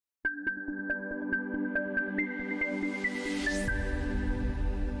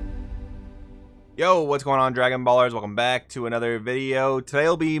Yo, what's going on, Dragon Ballers? Welcome back to another video. Today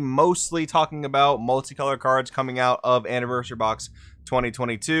will be mostly talking about multicolor cards coming out of Anniversary Box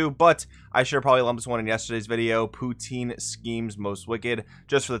 2022, but I should have probably lumped this one in yesterday's video, Poutine Schemes Most Wicked,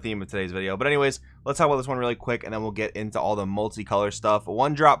 just for the theme of today's video. But anyways, let's talk about this one really quick, and then we'll get into all the multicolor stuff.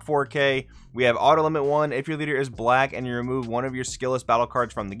 One drop 4K, we have Auto Limit 1. If your leader is black and you remove one of your skillless battle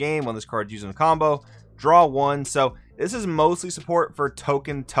cards from the game when this card is used in a combo, draw one. So this is mostly support for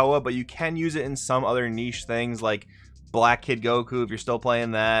Token Toa, but you can use it in some other niche things like Black Kid Goku if you're still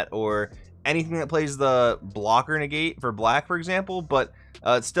playing that, or anything that plays the blocker negate for black, for example. But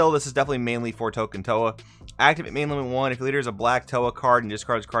still, this is definitely mainly for Token Toa. Activate main limit 1. If your leader is a black Toa card and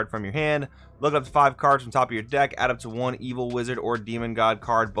discards a card from your hand, look up to 5 cards from top of your deck, add up to 1 evil wizard or demon god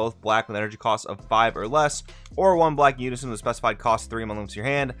card, both black with energy costs of 5 or less, or 1 black unison with specified cost 3 among them to your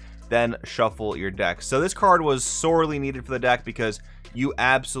hand, then shuffle your deck. So this card was sorely needed for the deck because you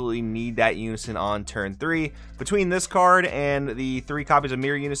absolutely need that unison on turn 3. Between this card and the 3 copies of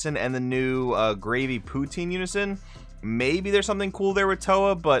Mirror Unison and the new Gravy Poutine Unison, maybe there's something cool there with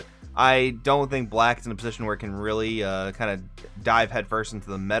Toa, but I don't think black is in a position where it can really kind of dive headfirst into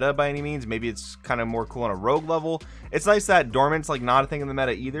the meta by any means. Maybe it's kind of more cool on a rogue level. It's nice that Dormant's like not a thing in the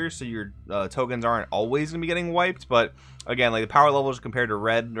meta either, so your tokens aren't always going to be getting wiped. But again, like the power levels compared to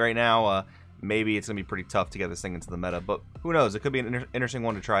red right now, maybe it's going to be pretty tough to get this thing into the meta. But who knows? It could be an interesting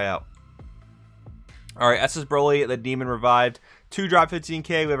one to try out. Alright, Estus Broly, the Demon Revived. 2 drop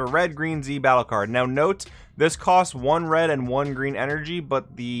 15k. We have a red green Z battle card. Now note, this costs 1 red and 1 green energy,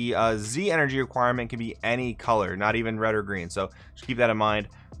 but the Z energy requirement can be any color, not even red or green. So just keep that in mind.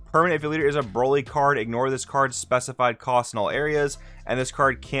 Permanent, if your leader is a Broly card, ignore this card's specified cost in all areas, and this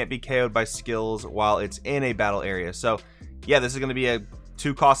card can't be KO'd by skills while it's in a battle area. So yeah, this is going to be a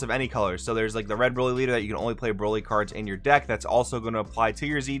 2 costs of any color. So there's like the red Broly leader that you can only play Broly cards in your deck. That's also going to apply to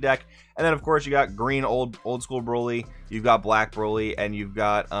your Z deck. And then of course you got green old school Broly, you've got black Broly, and you've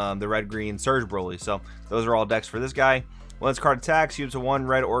got the red green Surge Broly. So those are all decks for this guy. When this card attacks, use a 1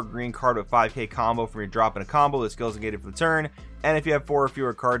 red or green card with 5k combo from your drop in a combo. The skill is negated for the turn. And if you have 4 or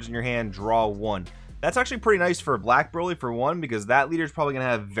fewer cards in your hand, draw 1. That's actually pretty nice for black Broly for 1, because that leader is probably going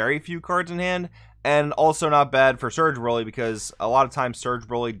to have very few cards in hand. And also not bad for Surge Broly, because a lot of times Surge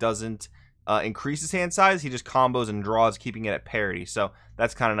Broly doesn't increase his hand size. He just combos and draws, keeping it at parity. So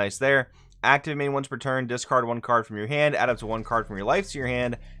that's kind of nice there. Active main once per turn. Discard 1 card from your hand. Add up to 1 card from your life to your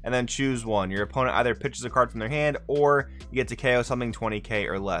hand. And then choose 1. Your opponent either pitches a card from their hand, or you get to KO something 20k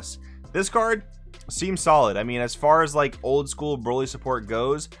or less. This card seems solid. I mean, as far as like old school Broly support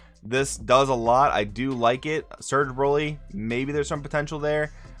goes, this does a lot. I do like it. Surge Broly, maybe there's some potential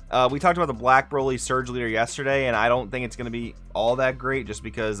there. We talked about the Black Broly Surge leader yesterday, and I don't think it's going to be all that great, just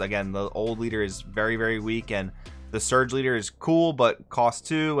because, again, the old leader is very, very weak, and the Surge leader is cool, but costs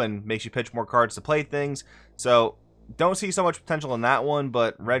 2 and makes you pitch more cards to play things. So don't see so much potential in that one,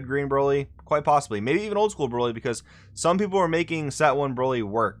 but Red-Green Broly, quite possibly. Maybe even Old School Broly, because some people are making Set 1 Broly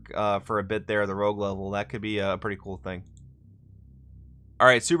work for a bit there at the Rogue level. That could be a pretty cool thing.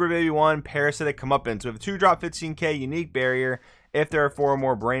 Alright, Super Baby 1, Parasitic Comeuppance. We have a 2 drop 15k unique barrier. If there are 4 or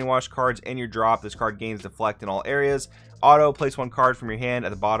more Brainwash cards in your drop, this card gains Deflect in all areas. Auto, place 1 card from your hand at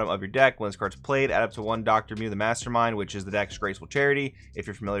the bottom of your deck. When this card's played, add up to 1 Dr. Mew the Mastermind, which is the deck's Graceful Charity, if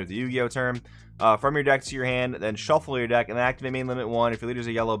you're familiar with the Yu-Gi-Oh term. From your deck to your hand, then shuffle your deck, and then activate main limit 1. If your leader's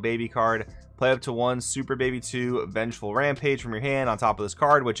a yellow baby card, play up to 1 Super Baby 2 Vengeful Rampage from your hand on top of this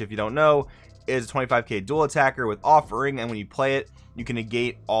card, which, if you don't know, is a 25k dual attacker with Offering, and when you play it, you can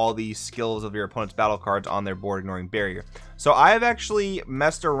negate all the skills of your opponent's battle cards on their board, ignoring barrier. So I have actually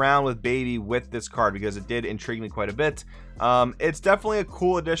messed around with Baby with this card because it did intrigue me quite a bit. It's definitely a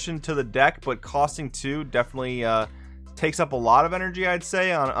cool addition to the deck, but costing 2 definitely takes up a lot of energy, I'd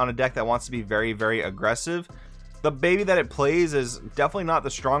say, on a deck that wants to be very, very aggressive. The Baby that it plays is definitely not the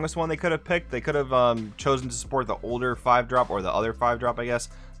strongest one they could have picked. They could have chosen to support the older 5-drop, or the other 5-drop, I guess.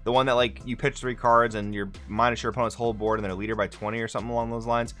 The one that, like, you pitch 3 cards and you're minus your opponent's whole board and they're leader by 20 or something along those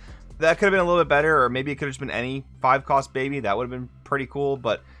lines. That could have been a little bit better, or maybe it could have just been any 5-cost Baby. That would have been pretty cool.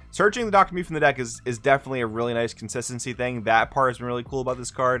 But searching the Dr. Mew from the deck is definitely a really nice consistency thing. That part has been really cool about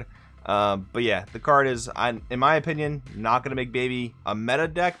this card. But yeah, the card is, in my opinion, not going to make Baby a meta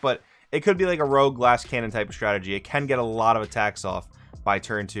deck, but it could be like a rogue glass cannon type of strategy. It can get a lot of attacks off by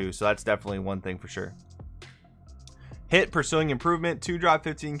turn 2, so that's definitely one thing for sure. Hit, Pursuing Improvement, 2 drop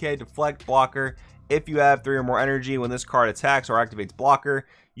 15k, Deflect, Blocker. If you have 3 or more energy, when this card attacks or activates Blocker,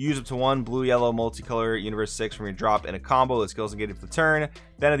 use up to 1 blue-yellow multicolor Universe 6 from your drop in a combo that skills negated for the turn.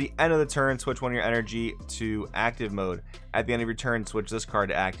 Then at the end of the turn, switch 1 of your energy to active mode. At the end of your turn, switch this card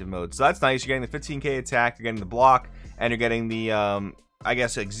to active mode. So that's nice. You're getting the 15k attack, you're getting the block, and you're getting the I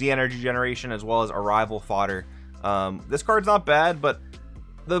guess, like Z energy generation as well as arrival fodder. This card's not bad, but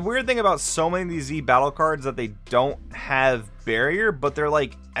the weird thing about so many of these Z battle cards is that they don't have barrier, but they're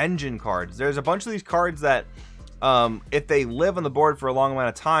like engine cards. There's a bunch of these cards that if they live on the board for a long amount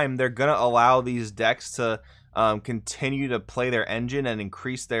of time, they're gonna allow these decks to continue to play their engine and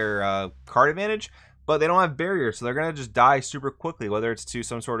increase their card advantage, but they don't have barriers, so they're gonna just die super quickly, whether it's to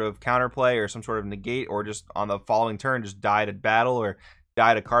some sort of counterplay or some sort of negate, or just on the following turn just die to battle or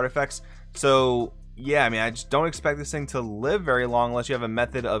die to card effects. So yeah, I mean, I just don't expect this thing to live very long unless you have a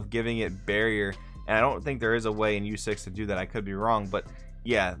method of giving it barrier, and I don't think there is a way in U6 to do that. I could be wrong, but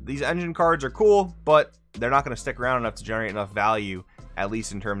yeah, these engine cards are cool, but they're not going to stick around enough to generate enough value, at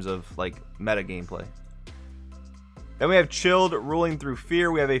least in terms of like meta gameplay. Then we have Chilled, Ruling Through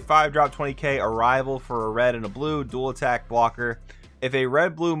Fear. We have a 5-drop 20k arrival for a red and a blue dual attack blocker. If a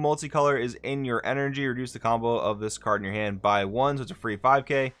red-blue multicolor is in your energy, reduce the combo of this card in your hand by 1, so it's a free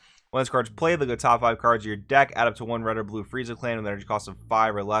 5k. When this card's played, look at the top 5 cards of your deck, add up to 1 red or blue Frieza Clan with an energy cost of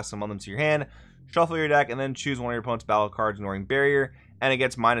 5 or less, summon them to your hand, shuffle your deck, and then choose one of your opponent's battle cards ignoring barrier, and it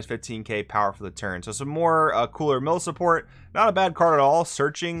gets minus 15k power for the turn. So some more cooler mill support. Not a bad card at all.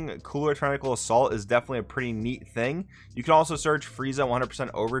 Searching Cooler Tyrannical Assault is definitely a pretty neat thing. You can also search Frieza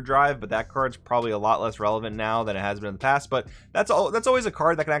 100% Overdrive, but that card's probably a lot less relevant now than it has been in the past. But that's always a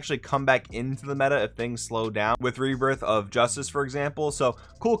card that can actually come back into the meta if things slow down, with Rebirth of Justice, for example. So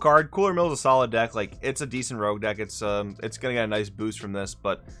cool card. Cooler Mill is a solid deck. Like, it's a decent rogue deck. It's gonna get a nice boost from this,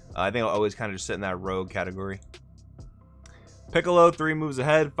 but I think it'll always kind of just sit in that rogue category. Piccolo, 3 moves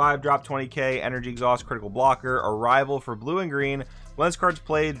ahead, 5-drop 20k, energy exhaust, critical blocker, arrival for blue and green. When this card's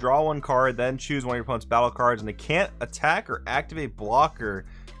played, draw 1 card, then choose one of your opponent's battle cards, and they can't attack or activate blocker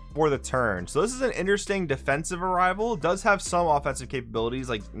for the turn. So this is an interesting defensive arrival. It does have some offensive capabilities,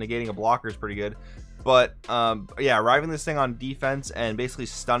 like negating a blocker is pretty good. But yeah, arriving this thing on defense and basically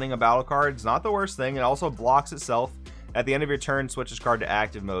stunning a battle card is not the worst thing. It also blocks itself. At the end of your turn, switch this card to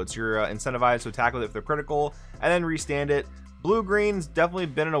active mode. So you're incentivized to attack with it if they're critical, and then restand it. Blue-green's definitely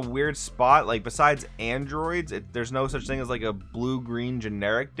been in a weird spot. Like, besides androids, there's no such thing as like a blue-green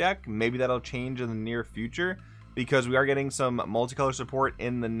generic deck. Maybe that'll change in the near future, because we are getting some multicolor support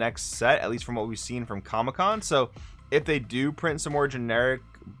in the next set, at least from what we've seen from Comic-Con. So if they do print some more generic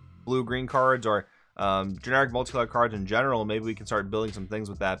blue-green cards, or generic multicolor cards in general, maybe we can start building some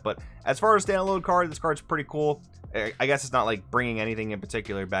things with that. But as far as standalone card, this card's pretty cool. I guess it's not like bringing anything in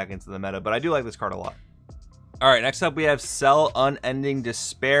particular back into the meta, but I do like this card a lot. Alright, next up we have Cell Unending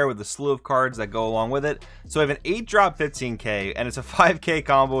Despair with a slew of cards that go along with it. So we have an 8-drop 15k, and it's a 5k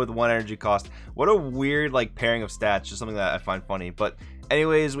combo with 1 energy cost. What a weird like pairing of stats, just something that I find funny. But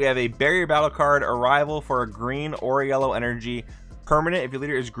anyways, we have a Barrier Battle card, Arrival for a green or a yellow energy. Permanent, if your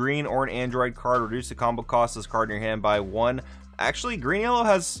leader is green or an android card, reduce the combo cost of this card in your hand by 1. Actually, green yellow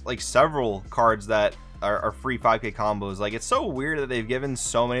has like several cards that are free 5k combos. Like, it's so weird that they've given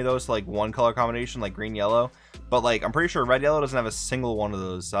so many of those to like one color combination, like green yellow, but like I'm pretty sure red yellow doesn't have a single one of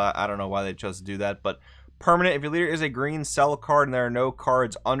those. So I don't know why they chose to do that. But permanent, if your leader is a green cell card and there are no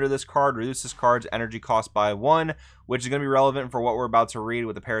cards under this card, reduce this card's energy cost by 1, which is going to be relevant for what we're about to read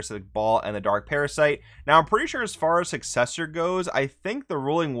with the Parasitic Ball and the Dark Parasite. Now, I'm pretty sure as far as Successor goes, I think the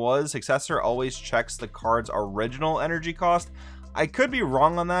ruling was Successor always checks the card's original energy cost. I could be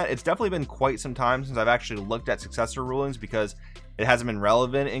wrong on that. It's definitely been quite some time since I've actually looked at Successor rulings, because it hasn't been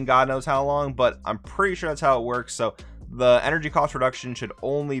relevant in God knows how long, but I'm pretty sure that's how it works. So the energy cost reduction should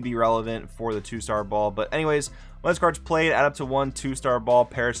only be relevant for the 2-star ball. But anyways, when this card's played, add up to 1 2-star ball,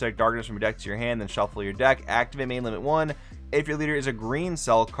 Parasitic Darkness from your deck to your hand, then shuffle your deck. Activate main limit 1. If your leader is a green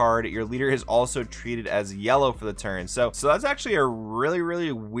cell card, your leader is also treated as yellow for the turn. So that's actually a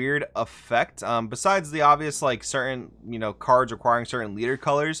really weird effect. Besides the obvious, like, certain, cards requiring certain leader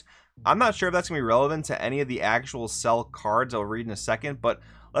colors, I'm not sure if that's gonna be relevant to any of the actual cell cards I'll read in a second. But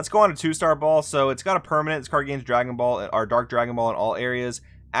let's go on to 2-star ball. So it's got a permanent. This card gains Dragon Ball or Dark Dragon Ball in all areas.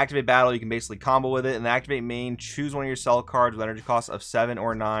 Activate battle, you can basically combo with it. And activate main, choose one of your cell cards with energy cost of 7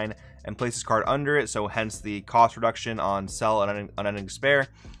 or 9 and place this card under it, so hence the cost reduction on Cell Unending Despair.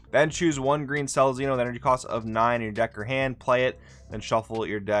 Then choose 1 green Cell Xeno with energy cost of 9 in your deck or hand, play it, then shuffle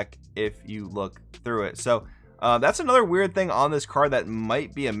your deck if you look through it. So that's another weird thing on this card that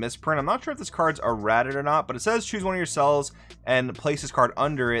might be a misprint. I'm not sure if this card's errated or not, but it says choose one of your cells and place this card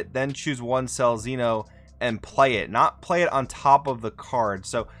under it, then choose 1 Cell Xeno and play it, not play it on top of the card.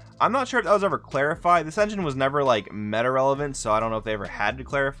 So I'm not sure if that was ever clarified. This engine was never like meta relevant, so I don't know if they ever had to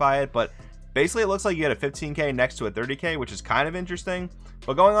clarify it, but basically it looks like you get a 15k next to a 30k, which is kind of interesting.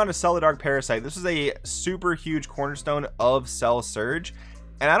 But going on to Cell the Dark Parasite, this is a super huge cornerstone of Cell Surge,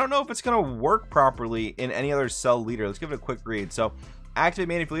 and I don't know if it's going to work properly in any other Cell leader. Let's give it a quick read. So Activate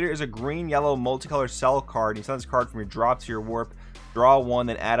Manifold Leader is a green-yellow multicolor cell card. You send this card from your drop to your warp, draw 1,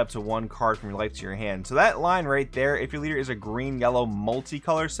 then add up to 1 card from your life to your hand. So that line right there, if your leader is a green-yellow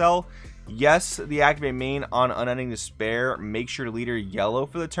multicolor cell, yes, the Activate Main on Unending Despair makes your leader yellow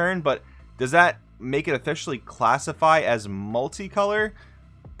for the turn, but does that make it officially classify as multicolor?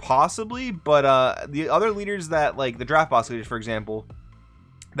 Possibly, but the other leaders that, like the draft box leaders, for example,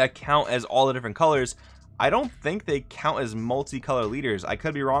 that count as all the different colors, I don't think they count as multicolor leaders. I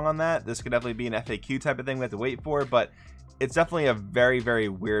could be wrong on that. This could definitely be an FAQ type of thing we have to wait for, but it's definitely a very, very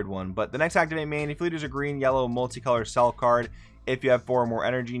weird one. But the next Activate Main, if leaders are green, yellow, multicolor cell card, if you have 4 or more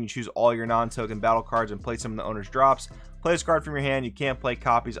energy and you choose all your non-token battle cards and place them in the owner's drops, play this card from your hand. You can't play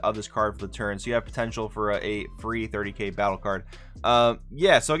copies of this card for the turn, so you have potential for a free 30k battle card.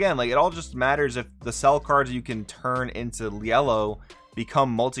 Yeah, so again, like, it all just matters if the cell cards you can turn into yellow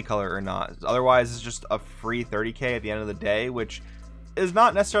become multicolor or not. Otherwise, it's just a free 30k at the end of the day, which is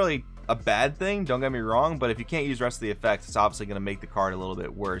not necessarily a bad thing, don't get me wrong, but if you can't use the rest of the effects, it's obviously going to make the card a little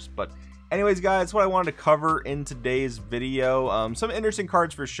bit worse. But anyways, guys, that's what I wanted to cover in today's video. Some interesting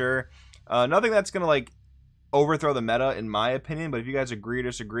cards for sure. Nothing that's going to, like, overthrow the meta, in my opinion, but if you guys agree or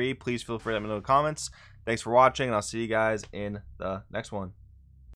disagree, please feel free to let me know in the comments. Thanks for watching, and I'll see you guys in the next one.